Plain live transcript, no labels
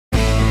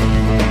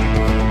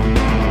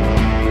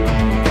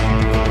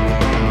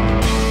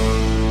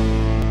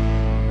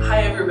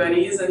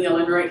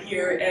right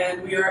here,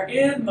 and we are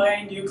in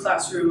my new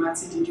classroom at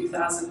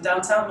CT2000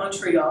 downtown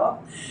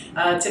Montreal.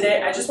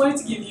 Today I just wanted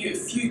to give you a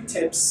few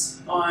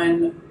tips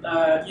on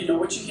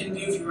what you can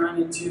do if you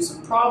run into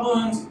some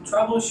problems,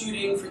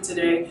 troubleshooting for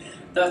today.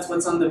 That's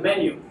what's on the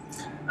menu.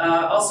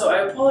 Also, I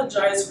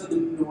apologize for the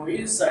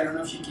noise. I don't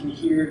know if you can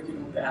hear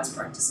bands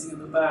practicing in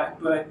the back,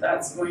 but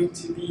that's going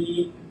to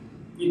be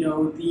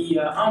the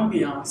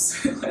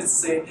ambiance, let's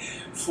say,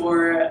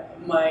 for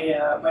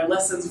my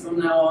lessons from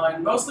now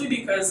on, mostly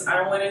because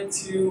I wanted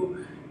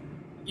to,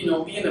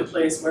 be in a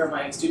place where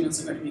my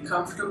students are going to be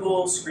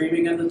comfortable,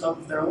 screaming at the top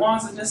of their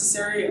lungs if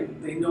necessary,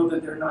 and they know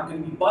that they're not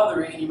going to be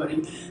bothering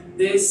anybody.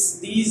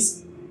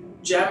 These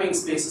jamming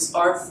spaces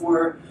are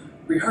for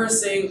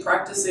rehearsing,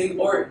 practicing,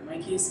 or in my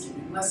case,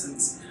 giving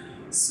lessons.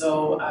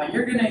 So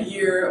you're gonna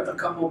hear a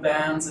couple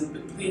bands, and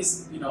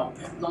please,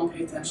 don't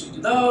pay attention to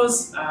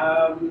those.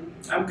 I'm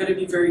gonna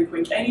be very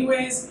quick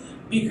anyways,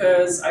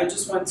 because I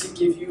just want to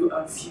give you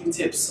a few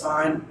tips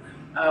on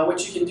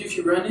what you can do if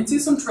you run into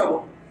some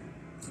trouble.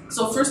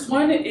 So first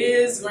one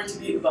is going to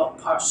be about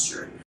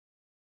posture.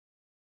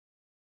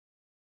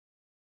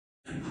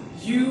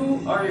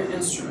 You are your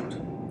instrument.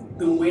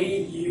 The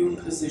way you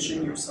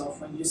position yourself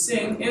when you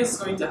sing is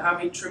going to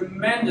have a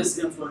tremendous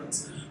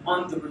influence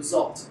on the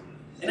result.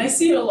 And I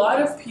see a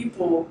lot of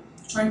people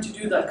trying to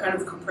do that kind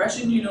of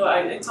compression.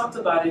 I talked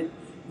about it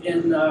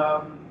in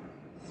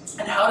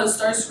how to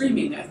start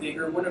screaming, I think,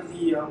 or one of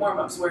the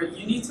warm-ups, where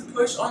you need to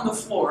push on the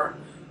floor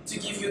to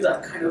give you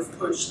that kind of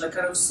push, that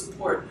kind of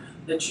support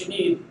that you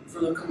need for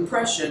the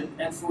compression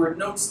and for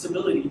note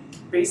stability,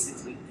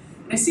 basically.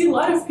 And I see a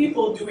lot of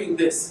people doing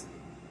this,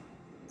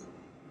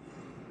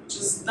 which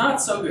is not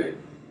so good.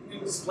 Let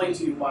me explain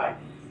to you why.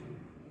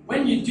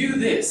 When you do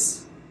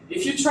this,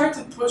 if you try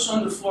to push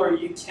on the floor,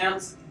 you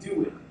can't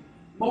do it.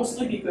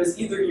 Mostly because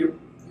either your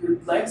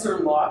legs are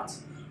locked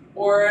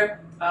or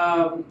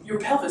your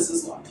pelvis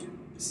is locked. You're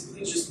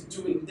basically just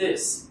doing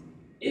this.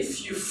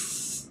 If you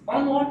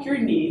unlock your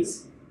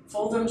knees,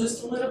 fold them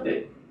just a little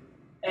bit,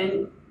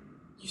 and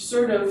you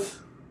sort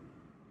of,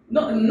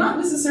 not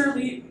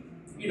necessarily,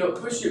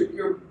 push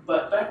your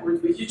butt backwards,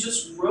 but you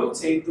just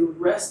rotate the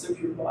rest of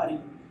your body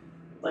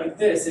like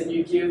this, and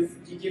you give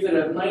it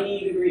a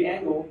 90-degree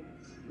angle.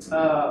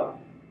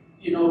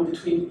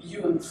 Between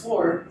you and the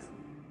floor,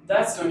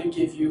 that's going to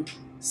give you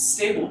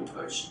stable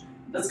push.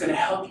 That's going to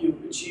help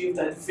you achieve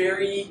that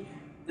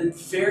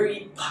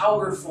very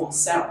powerful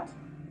sound.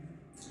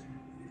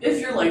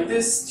 If you're like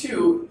this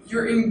too,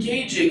 you're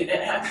engaging,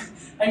 and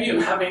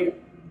I'm having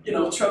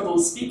trouble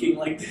speaking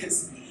like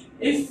this.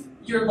 If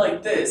you're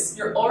like this,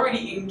 you're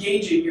already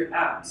engaging your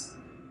abs,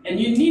 and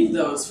you need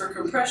those for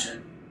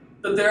compression,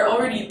 but they're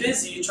already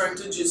busy trying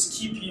to just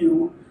keep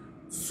you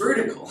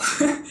vertical.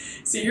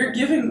 So you're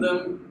giving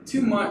them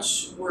too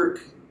much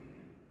work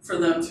for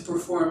them to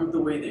perform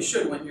the way they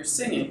should when you're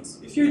singing.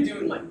 So if you're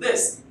doing like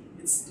this,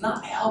 it's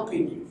not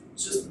helping you.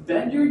 Just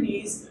bend your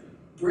knees,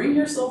 bring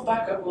yourself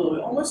back up a little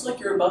bit, almost like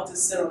you're about to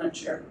sit on a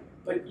chair,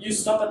 but you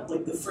stop at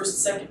like the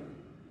first second.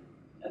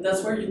 And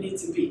that's where you need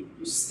to be.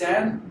 You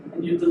stand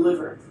and you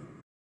deliver.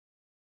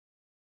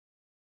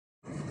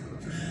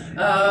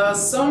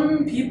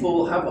 Some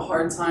people have a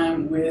hard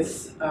time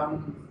with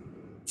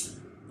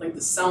like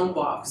the sound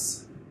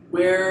box,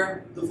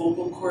 where the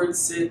vocal cords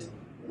sit,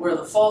 where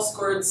the false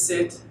cords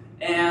sit,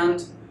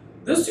 and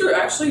those two are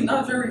actually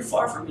not very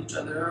far from each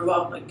other. They're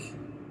about like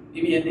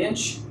maybe an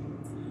inch.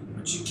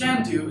 What you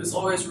can do is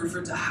always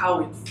refer to how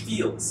it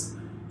feels.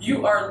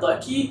 You are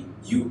lucky,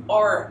 you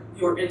are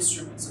your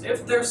instrument. So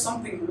if there's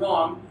something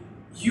wrong,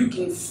 you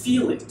can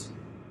feel it.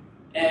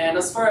 And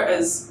as far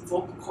as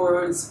vocal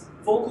cords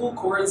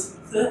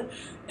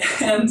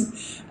and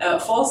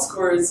false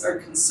cords are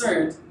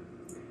concerned,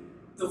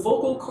 the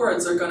vocal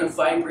cords are going to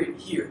vibrate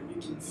here.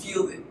 You can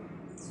feel it.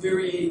 It's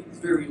very,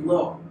 very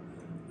low.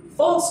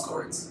 False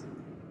cords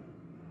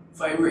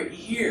vibrate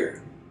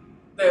here.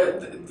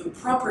 The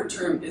proper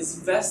term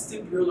is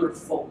vestibular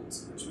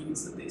folds, which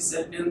means that they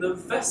sit in the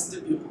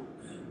vestibule.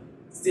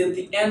 It's at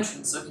the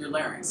entrance of your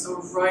larynx, so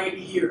right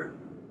here.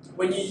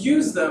 When you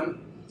use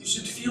them, you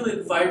should feel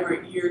it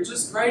vibrate here,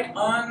 just right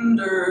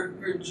under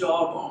your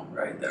jawbone,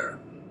 right there.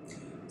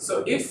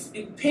 So if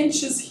it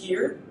pinches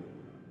here,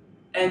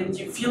 and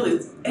you feel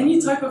it, any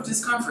type of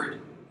discomfort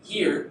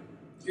here,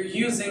 you're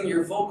using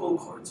your vocal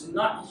cords, you're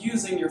not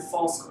using your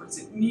false cords.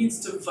 It needs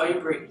to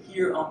vibrate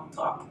here on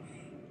top.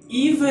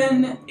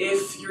 Even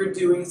if you're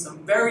doing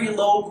some very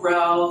low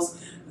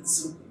growls,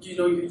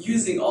 you're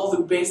using all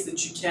the bass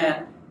that you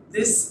can,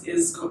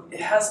 it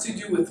has to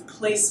do with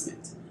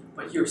placement.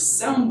 But your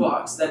sound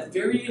box, that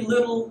very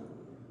little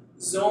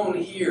zone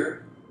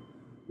here,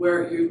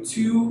 where your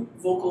two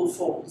vocal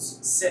folds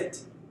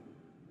sit,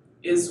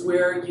 is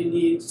where you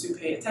need to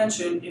pay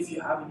attention if you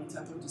have any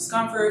type of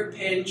discomfort,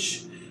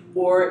 pinch,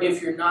 or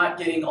if you're not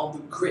getting all the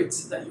grit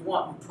that you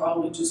want. You're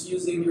probably just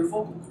using your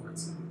vocal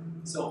cords.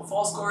 So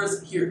false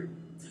cords here.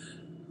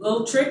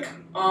 Little trick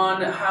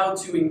on how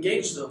to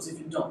engage those if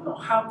you don't know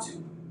how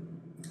to.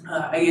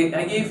 I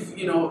gave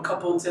a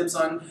couple tips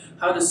on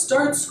how to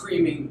start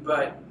screaming,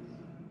 but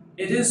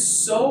it is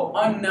so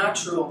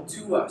unnatural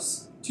to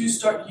us to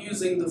start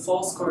using the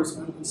false chords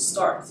when we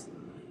start.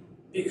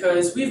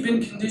 Because we've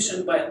been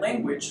conditioned by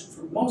language,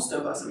 for most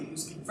of us, I mean, you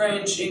speak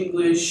French,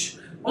 English,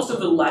 most of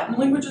the Latin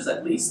languages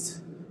at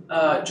least,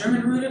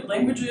 German-rooted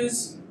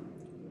languages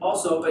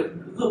also, but a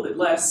little bit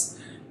less,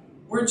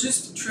 we're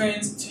just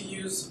trained to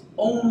use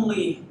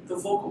only the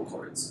vocal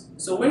cords.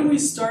 So when we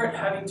start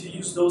having to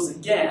use those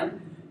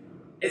again,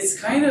 it's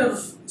kind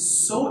of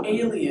so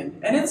alien,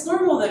 and it's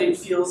normal that it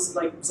feels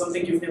like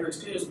something you've never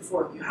experienced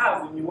before. You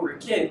have when you were a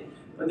kid,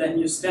 but then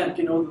you spent,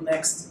 the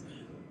next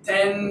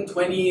 10,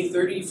 20,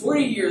 30,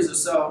 40 years or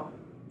so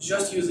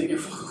just using your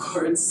vocal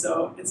cords,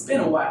 so it's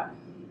been a while.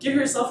 Give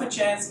yourself a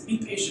chance, be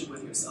patient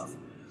with yourself.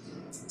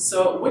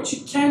 So what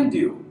you can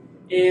do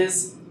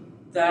is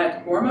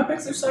that warm-up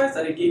exercise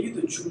that I gave you,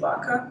 the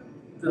Chewbacca,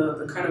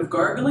 the kind of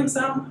gargling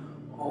sound.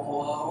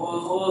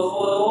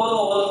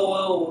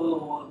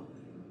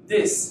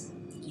 This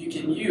you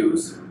can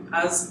use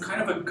as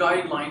kind of a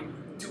guideline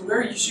to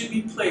where you should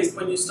be placed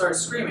when you start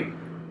screaming.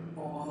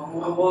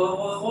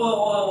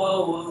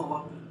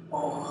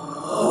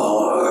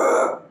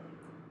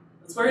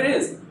 That's where it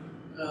is.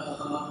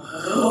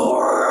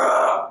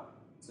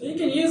 So you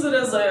can use it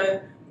as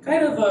a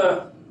kind of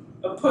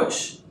a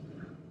push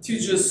to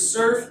just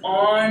surf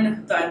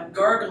on that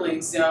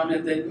gargling sound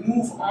and then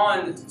move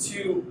on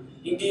to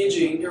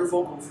engaging your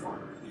vocal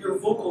form, your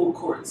vocal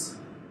cords.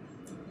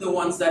 The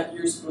ones that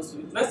you're supposed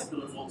to use,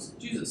 vestibular folds.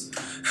 Jesus.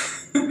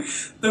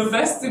 The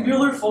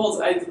vestibular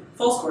folds,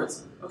 false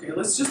chords. Okay,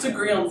 let's just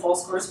agree on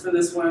false chords for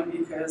this one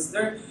because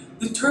the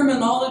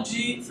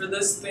terminology for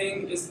this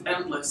thing is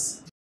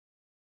endless.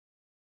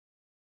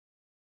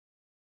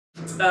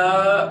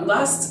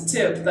 Last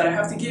tip that I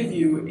have to give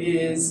you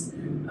is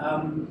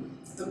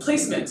the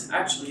placement,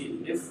 actually.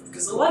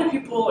 Because a lot of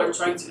people are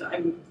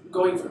I'm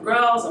going for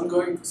growls, I'm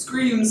going for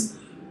screams,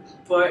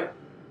 but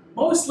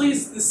mostly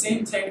it's the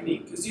same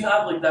technique, because you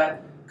have like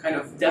that kind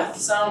of death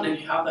sound and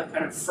you have that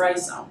kind of fry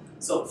sound.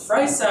 So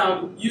fry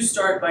sound, you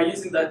start by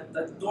using that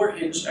door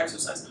hinge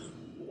exercise.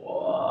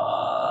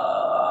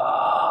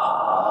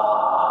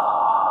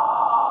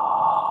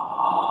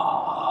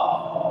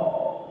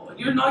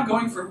 You're not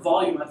going for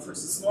volume at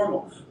first, it's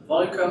normal.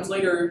 Volume comes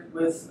later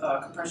with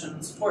compression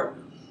and support.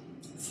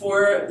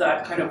 For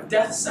that kind of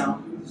death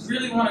sound, you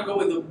really want to go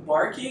with the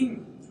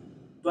barking,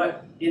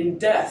 but in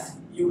death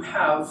you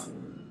have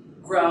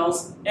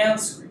growls and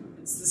scream.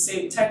 It's the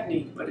same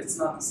technique, but it's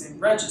not the same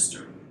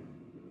register.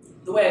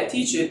 The way I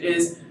teach it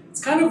is,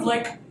 it's kind of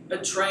like a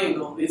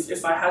triangle.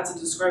 If I had to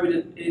describe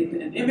it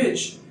in an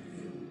image,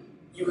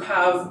 you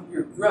have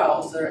your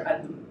growls that are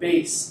at the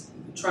base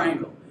of the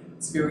triangle.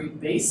 It's very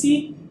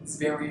bassy, it's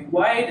very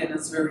wide, and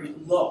it's very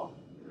low.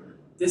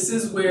 This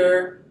is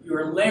where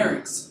your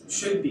larynx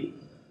should be.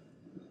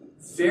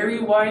 Very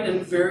wide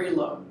and very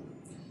low.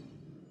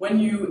 When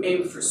you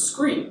aim for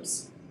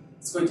screams,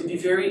 it's going to be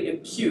very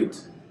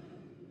acute.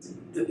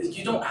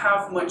 You don't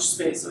have much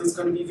space, so it's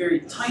going to be very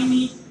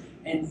tiny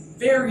and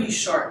very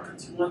sharp.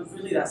 You want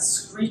really that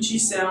screechy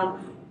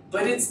sound,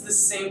 but it's the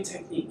same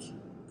technique,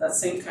 that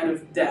same kind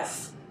of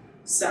death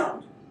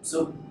sound.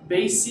 So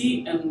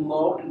bassy and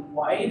low and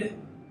wide,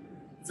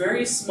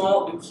 very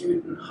small,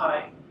 acute and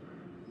high.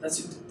 That's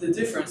the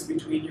difference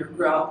between your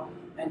growl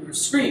and your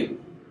scream.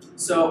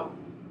 So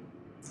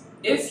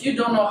if you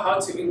don't know how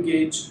to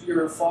engage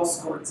your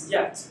false chords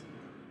yet,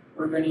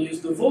 we're going to use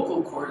the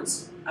vocal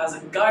cords as a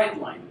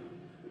guideline.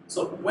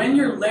 So when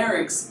your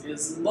larynx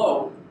is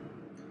low,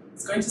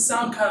 it's going to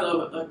sound kind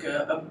of like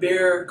a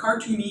bear,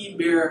 cartoony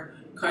bear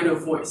kind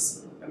of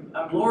voice.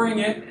 I'm lowering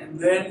it, and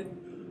then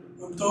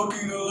I'm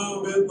talking a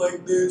little bit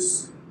like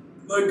this,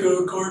 like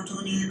a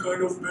cartoony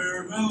kind of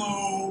bear.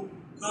 Hello,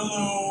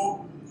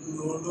 hello,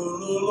 la la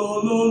la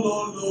la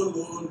la la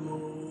la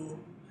la.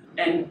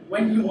 And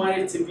when you want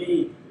it to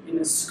be in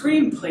a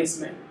scream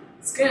placement,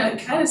 it's gonna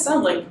kind of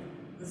sound like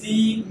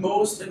the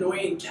most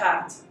annoying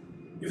cat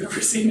you've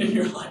ever seen in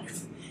your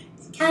life.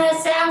 It kind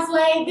of sounds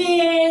like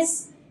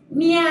this.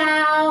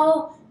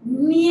 Meow,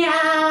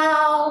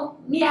 meow,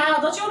 meow.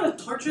 Don't you want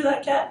to torture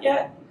that cat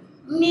yet?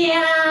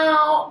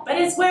 Meow. But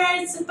it's where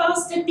it's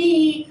supposed to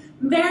be.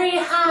 Very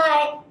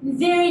high,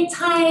 very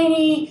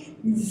tiny,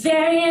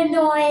 very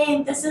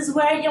annoying. This is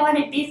where you want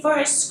it to be for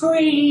a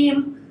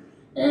scream.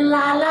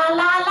 La la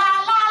la la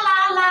la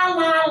la la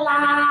la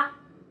la.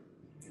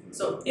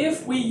 So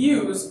if we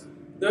use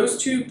those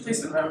two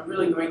placements, I'm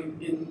really going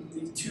in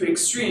the two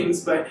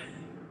extremes, but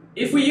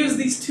if we use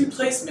these two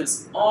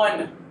placements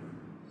on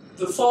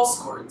the false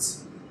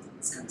chords,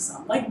 it's going to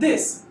sound like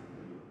this.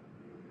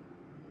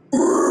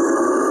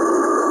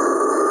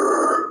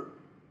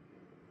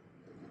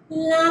 La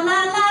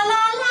la la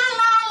la la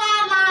la la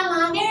la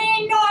la, very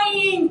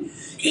annoying.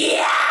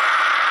 Yeah!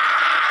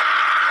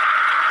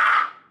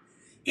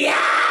 Yeah!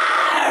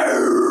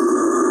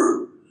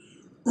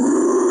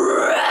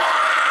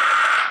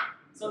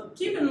 So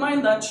keep in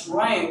mind that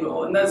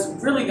triangle, and that's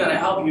really going to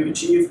help you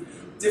achieve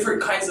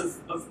different kinds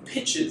of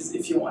pitches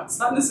if you want. It's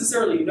not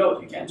necessarily a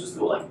note, you can't just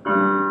go like,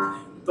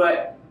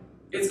 but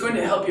it's going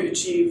to help you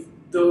achieve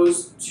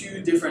those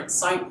two different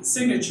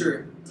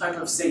signature type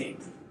of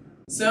singing.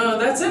 So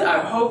that's it. I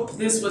hope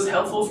this was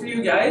helpful for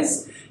you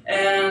guys.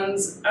 And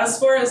as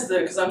far as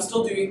because I'm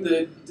still doing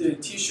the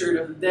t-shirt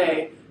of the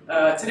day,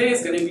 today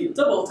is going to be a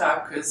double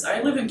tap because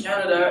I live in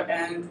Canada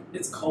and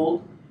it's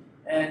cold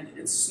and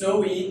it's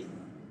snowy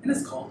and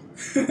it's cold.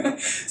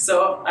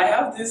 So I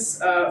have this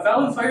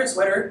Vallenfyre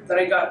sweater that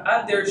I got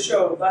at their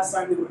show last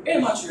time they were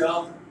in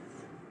Montreal.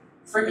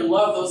 Freaking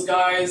love those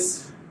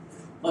guys.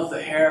 Love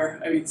the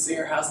hair. I mean,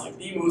 Singer has like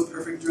the most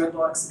perfect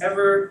dreadlocks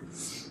ever.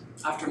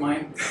 After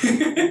mine.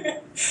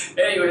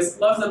 Anyways,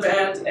 love the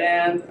band,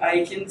 and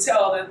I can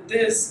tell that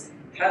this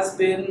has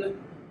been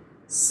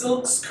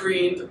silk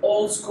screened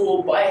old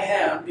school by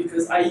hand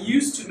because I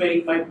used to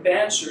make my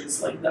band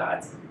shirts like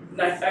that. And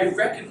I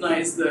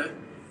recognize it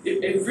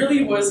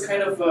really was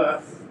kind of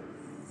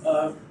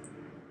a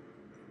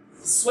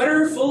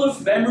sweater full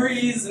of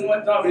memories and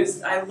whatnot,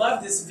 but I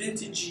love this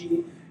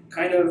vintagey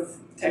kind of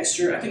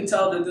texture. I can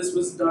tell that this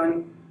was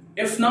done,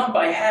 if not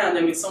by hand,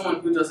 I mean someone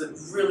who does it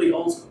really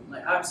old school. I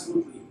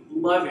absolutely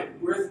love it.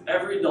 Worth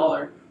every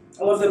dollar.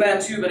 I love the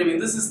band too, but I mean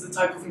this is the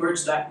type of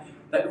merch that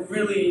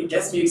really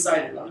gets me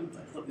excited. I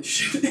love this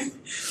shit.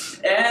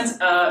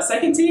 And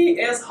second T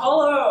is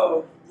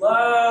Hollow.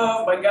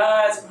 Love my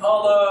guys from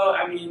Hollow.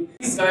 I mean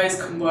these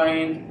guys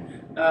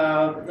combine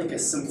like a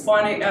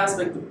symphonic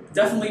aspect,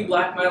 definitely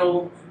black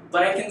metal,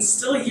 but I can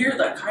still hear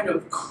that kind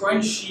of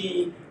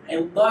crunchy. I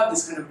love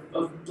this kind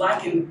of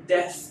Black and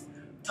Death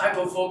type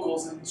of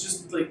vocals, and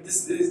just like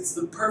this is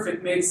the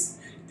perfect mix.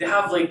 They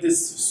have like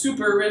this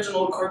super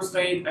original corpse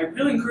paint. I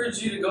really encourage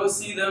you to go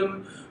see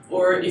them,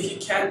 or if you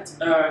can't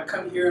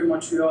come here in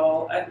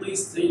Montreal, at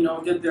least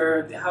get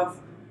there. They have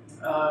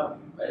a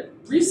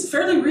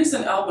fairly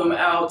recent album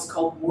out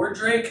called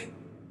Wardrake.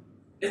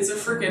 It's a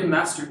freaking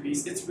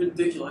masterpiece. It's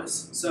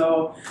ridiculous.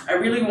 So I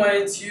really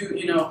wanted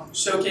to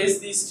showcase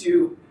these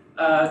two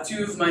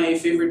of my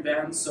favorite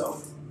bands.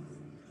 So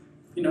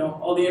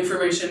all the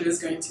information is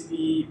going to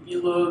be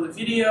below the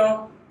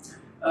video.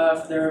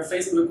 For their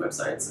Facebook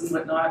websites and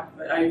whatnot,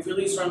 but I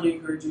really strongly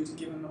encourage you to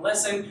give them a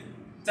listen.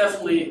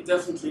 Definitely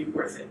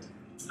worth it.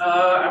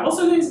 I'm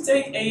also going to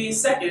take a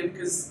second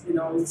because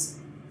it's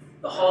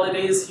the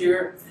holidays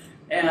here,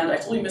 and I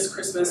totally miss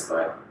Christmas,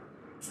 but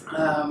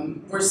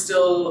we're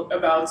still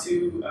about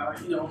to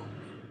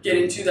get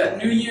into that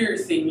New Year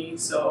thingy.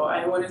 So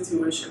I wanted to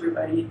wish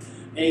everybody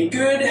a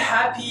good,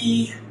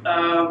 happy,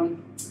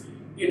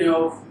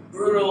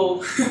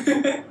 brutal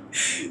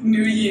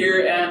New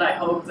Year, and I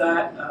hope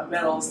that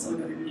metal is still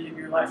going to be in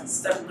your life.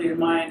 It's definitely in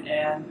mine,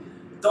 and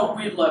don't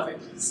we love it?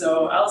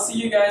 So I'll see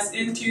you guys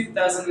in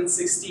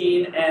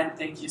 2016, and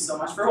thank you so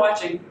much for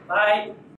watching. Bye!